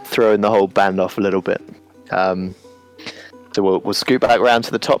of throwing the whole band off a little bit. So we'll scoot back around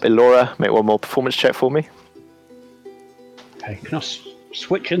to the top. Elora, make one more performance check for me. Okay, can I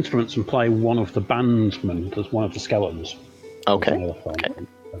switch instruments and play one of the bandsmen as one of the skeletons? Okay. Okay.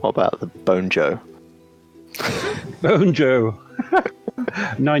 What about the Bone Joe? Bone Joe.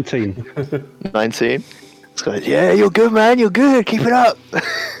 19. 19. It's like, yeah, you're good, man. You're good. Keep it up.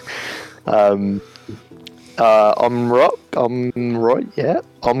 Omgrok.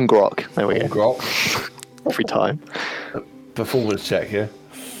 There we go. Grok. Every time. Performance check, yeah.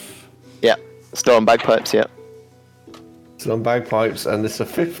 Yeah. Still on bagpipes. Yeah. Still on bagpipes, and it's a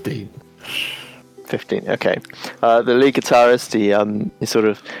 15. 15. Okay. The lead guitarist, he sort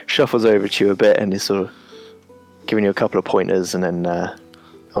of shuffles over to you a bit, and he's sort of giving you a couple of pointers, and then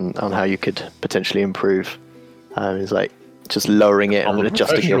on how you could potentially improve. He's like just lowering it and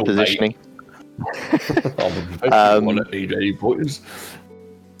adjusting your positioning.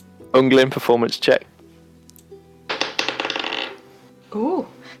 Unglin, performance check. Ooh,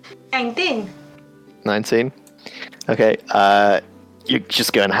 19. 19. Okay. You're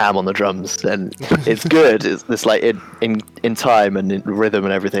just going ham on the drums, and it's good. It's like in time and in rhythm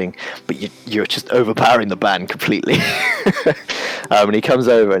and everything, but you're just overpowering the band completely. And he comes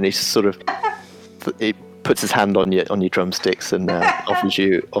over and he puts his hand on your drumsticks and offers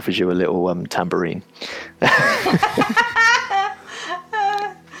you a little tambourine. I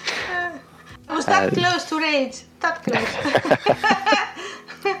was that close to rage. That close.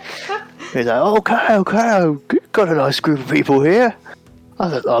 He's like, okay, got a nice group of people here. I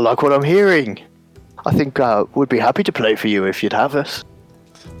like what I'm hearing. I think we'd be happy to play for you if you'd have us.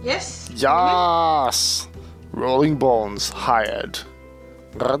 Yes. Yes! Rolling Bones hired.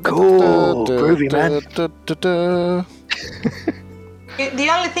 Cool, groovy, man. The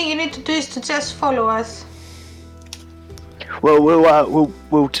only thing you need to do is to just follow us. Well,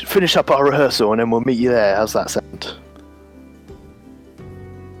 we'll finish up our rehearsal and then we'll meet you there. How's that sound?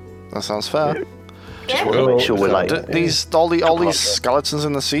 That sounds fair. Just want to make sure we're like All these skeletons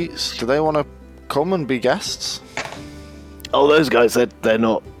in the seats, do they want to come and be guests? Oh, those guys, they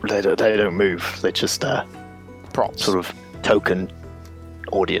don't move. They're just Props. sort of token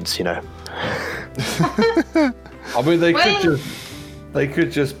audience, you know. I mean, they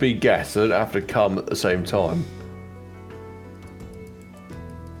could just be guests. They don't have to come at the same time.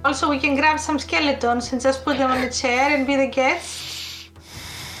 Also, we can grab some skeletons and just put them on the chair and be the guests.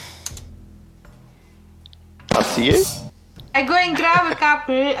 Up to you. I go and grab a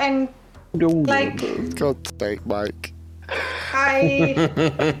couple and like God sake, Mike.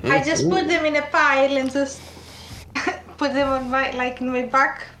 I just put them in a pile and just put them on in my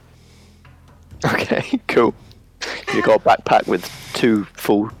back. Okay, cool. You got a backpack with 2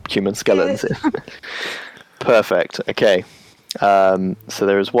 full human skeletons in. Perfect. Okay. So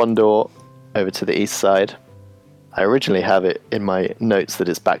there is one door over to the east side. I originally have it in my notes that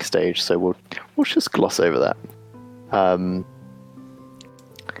it's backstage, so we'll just gloss over that.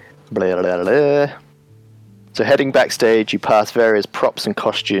 Blah, blah, blah. So heading backstage, you pass various props and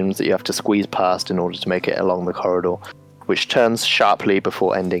costumes that you have to squeeze past in order to make it along the corridor, which turns sharply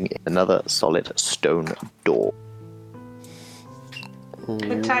before ending in another solid stone door.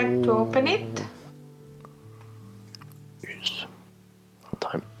 You try to open it. Yes.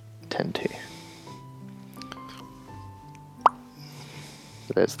 Time 10 to.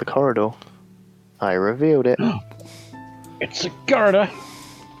 There's the corridor. I revealed it. It's a Garda.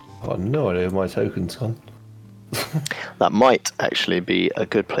 I've got no idea where my token's gone. That might actually be a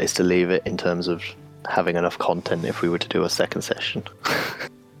good place to leave it in terms of having enough content if we were to do a second session.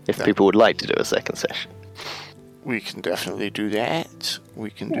 If people would like to do a second session. We can definitely do that. We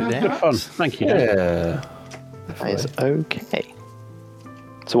can do Good that. fun. Thank you. Dan. Yeah. That is okay.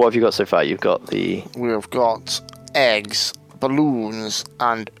 So what have you got so far? You've got the... We've got eggs, balloons,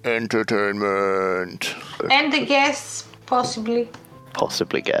 and entertainment. And the guests, possibly.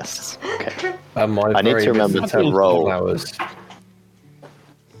 possibly guests. Okay. And my I need very to remember visible to roll. flowers.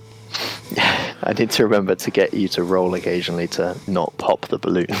 I need to remember to get you to roll occasionally to not pop the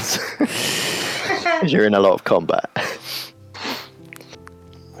balloons. You're in a lot of combat.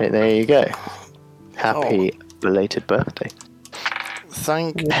 Right, there you go. Happy belated birthday.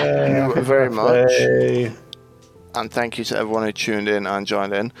 Thank Yeah, you very much. Hey. And thank you to everyone who tuned in and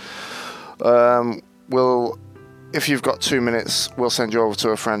joined in. We'll, if you've got 2 minutes, we'll send you over to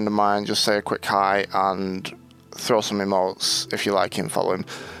a friend of mine. Just say a quick hi and throw some emotes if you like him, follow him.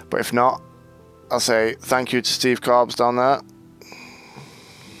 But if not, I'll say thank you to Steve Corbs down there.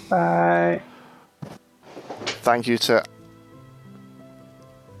 Bye. Thank you to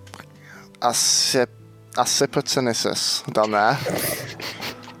Asipotenesis down there.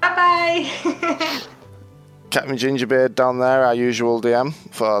 Bye-bye. Captain Gingerbeard down there, our usual DM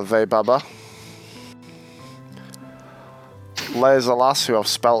for Veibaba. Laser Lass, who I've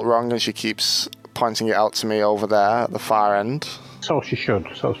spelt wrong and she keeps pointing it out to me over there at the far end. So she should.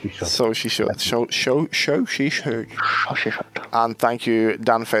 So she should. So she should. She should. And thank you,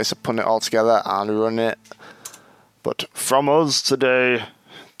 Dan Face, for putting it all together and running it. But from us today,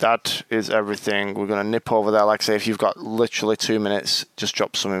 that is everything. We're going to nip over there. Like I say, if you've got literally 2 minutes, just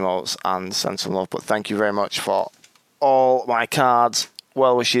drop some emotes and send some love. But thank you very much for all my cards,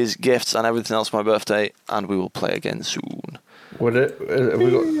 well wishes, gifts, and everything else for my birthday. And we will play again soon. Would it? Have we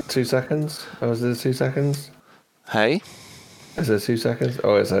got 2 seconds? Oh, is there 2 seconds? Hey? Is there 2 seconds?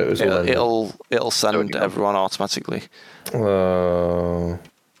 Oh, it was all It'll send everyone automatically. Oh,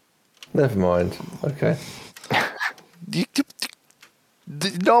 never mind. Okay.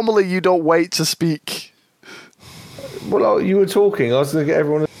 Normally you don't wait to speak. Well, you were talking. I was going to get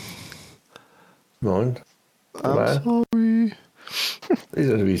everyone. Mind. I'm sorry. He's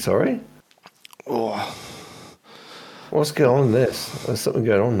going to be sorry. Oh. What's going on in this? There's something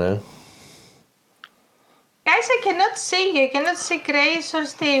going on now. Guys, I cannot see you. I cannot see Grace or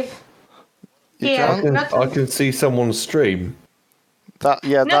Steve. I can see someone's stream. Not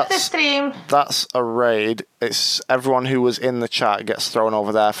the That's stream. that's a raid. It's everyone who was in the chat gets thrown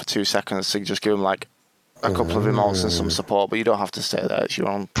over there for 2 seconds, so you just give them like a couple of emotes and some support, but you don't have to stay there. It's your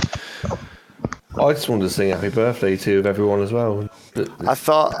own. I just wanted to sing happy birthday to everyone as well. I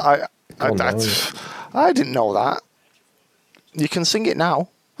thought no. I didn't know that. You can sing it now.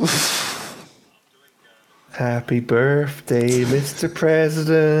 Happy birthday, Mr.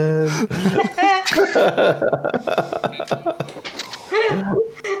 President.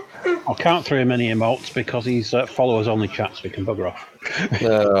 I can't throw him any emotes because he's followers only chat, so he can bugger off.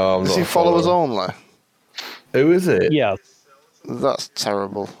 No, I'm Is not. he a followers follower. only? Who is it? Yeah. That's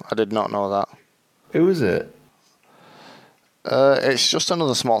terrible. I did not know that. Who is it? It's just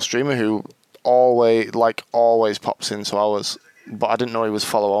another small streamer who always pops into ours. But I didn't know he was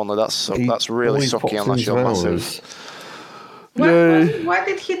follow only. That's really always sucky pops unless into you're massive. ours. What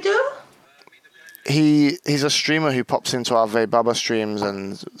did he do? He's a streamer who pops into our Veibaba streams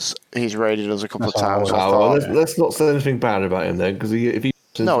and he's raided us a couple of times. So I Oh, well, thought- let's not say anything bad about him then, because if he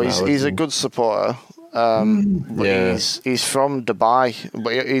no, he's a good supporter. But Yeah. he's from Dubai,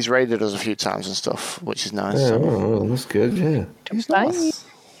 but he's raided us a few times and stuff, which is nice. Yeah, So. oh, that's good. Yeah. He's nice.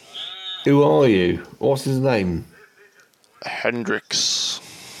 Who are you? What's his name? Hendrix.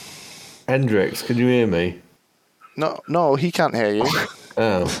 Hendrix. Can you hear me? No, he can't hear you.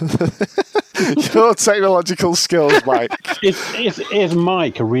 Oh. Your technological skills, Mike. Is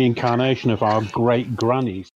Mike a reincarnation of our great grannies?